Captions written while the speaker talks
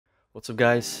What's up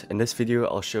guys, in this video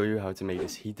I'll show you how to make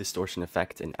this heat distortion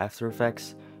effect in After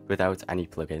Effects without any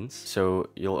plugins. So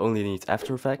you'll only need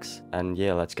After Effects, and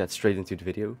yeah, let's get straight into the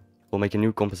video. We'll make a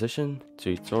new composition,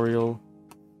 tutorial,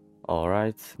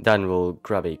 alright, then we'll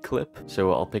grab a clip.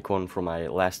 So I'll pick one from my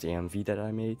last AMV that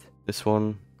I made, this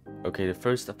one. Okay, the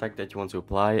first effect that you want to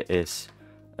apply is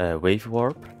wave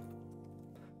warp.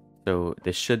 So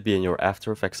this should be in your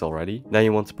After Effects already. Then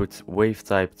you want to put wave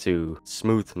type to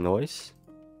smooth noise.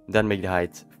 Then make the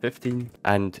height 15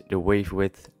 and the wave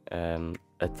width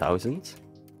 1000.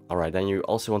 Alright, then you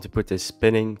also want to put this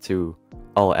spinning to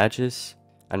all edges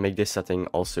and make this setting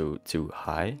also to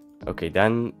high. Okay,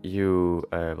 then you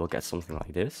will get something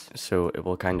like this. So it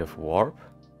will kind of warp.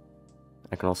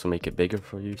 I can also make it bigger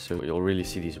for you so you'll really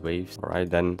see these waves. Alright,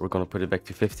 then we're gonna put it back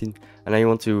to 15. And then you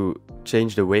want to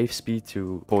change the wave speed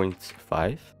to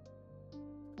 0.5.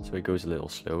 So it goes a little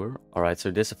slower. Alright,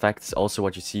 so this effect is also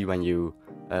what you see when you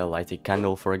light a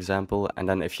candle, for example. And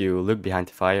then if you look behind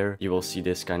the fire, you will see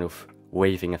this kind of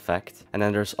waving effect. And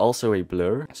then there's also a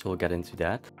blur, so we'll get into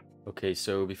that. Okay,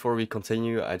 so before we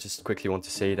continue, I just quickly want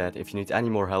to say that if you need any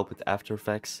more help with After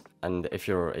Effects, and if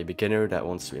you're a beginner that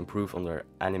wants to improve on their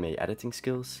anime editing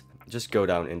skills, just go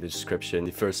down in the description,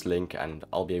 the first link, and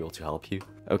I'll be able to help you.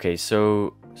 Okay,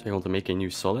 so you want to make a new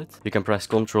solid. You can press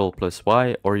Ctrl plus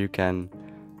Y, or you can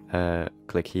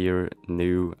click here,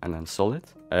 new, and then solid.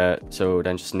 So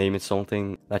then just name it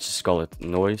something. Let's just call it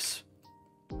noise,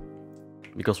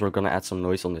 because we're gonna add some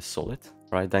noise on this solid.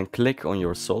 Right, then click on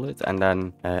your solid and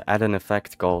then add an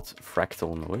effect called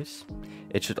fractal noise.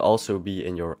 It should also be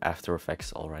in your After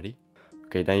Effects already.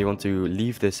 Okay, then you want to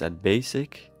leave this at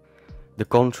basic. The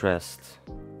contrast,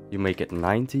 you make it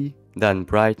 90. Then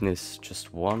brightness,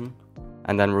 just 1.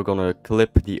 And then we're gonna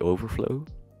clip the overflow.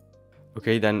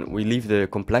 Okay, then we leave the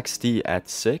complexity at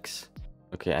 6.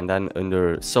 Okay, and then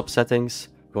under sub settings,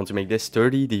 you want to make this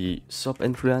 30, the sub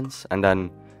influence, and then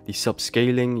the sub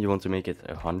scaling, you want to make it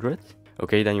 100.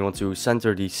 Okay, then you want to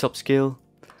center the sub scale,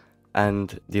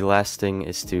 and the last thing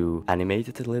is to animate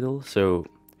it a little. So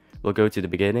we'll go to the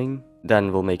beginning,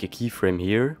 then we'll make a keyframe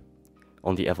here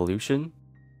on the evolution,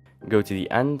 go to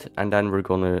the end, and then we're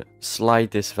gonna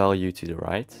slide this value to the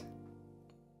right,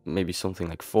 maybe something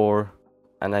like 4.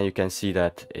 And then you can see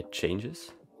that it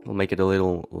changes. We'll make it a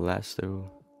little less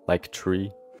though, like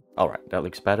 3. Alright, that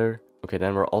looks better. Okay,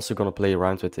 then we're also gonna play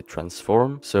around with the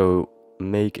transform. So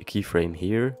make a keyframe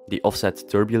here, the offset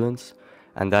turbulence,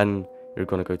 and then you're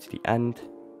gonna go to the end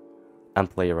and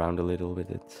play around a little with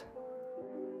it.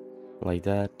 Like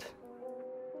that.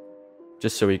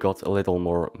 Just so we got a little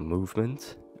more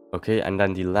movement. Okay, and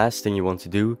then the last thing you want to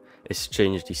do is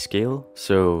change the scale.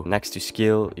 So next to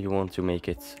scale, you want to make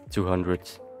it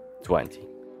 220.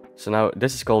 So now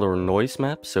this is called our noise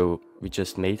map. So we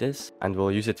just made this and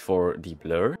we'll use it for the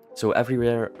blur. So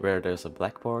everywhere where there's a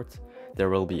black part, there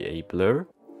will be a blur.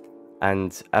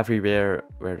 And everywhere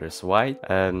where there's white,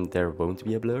 there won't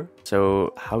be a blur.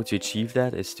 So how to achieve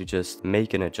that is to just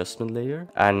make an adjustment layer,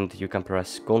 and you can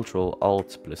press Ctrl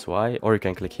Alt plus Y, or you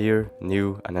can click here,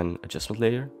 new, and then adjustment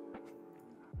layer.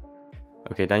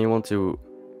 Okay, then you want to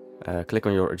click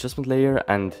on your adjustment layer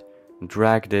and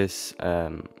drag this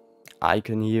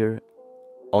icon here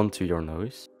onto your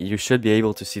noise. You should be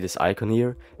able to see this icon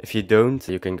here. If you don't,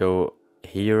 you can go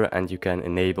here and you can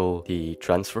enable the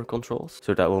transfer controls,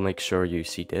 so that will make sure you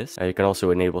see this. You can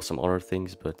also enable some other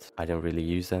things, but I don't really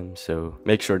use them, so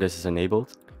make sure this is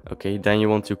enabled. Okay, then you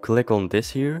want to click on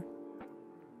this here,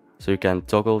 so you can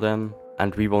toggle them,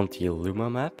 and we want the Luma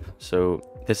map. So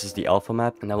this is the alpha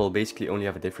map, and that will basically only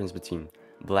have a difference between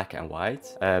black and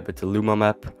white, but the Luma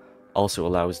map also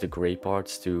allows the gray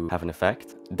parts to have an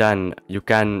effect. Then you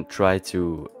can try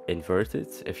to invert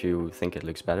it if you think it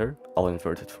looks better. I'll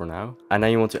invert it for now. And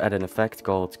then you want to add an effect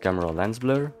called camera lens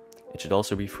blur. It should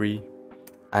also be free.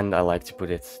 And I like to put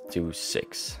it to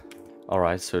 6.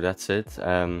 Alright, so that's it.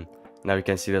 Now you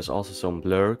can see there's also some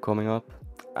blur coming up.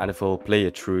 And if we'll play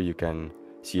it through, you can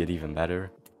see it even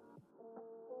better.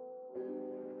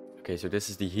 Okay, so this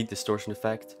is the heat distortion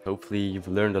effect. Hopefully you've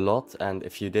learned a lot, and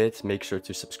if you did, make sure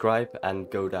to subscribe and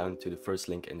go down to the first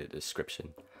link in the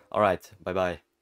description. Alright, bye bye.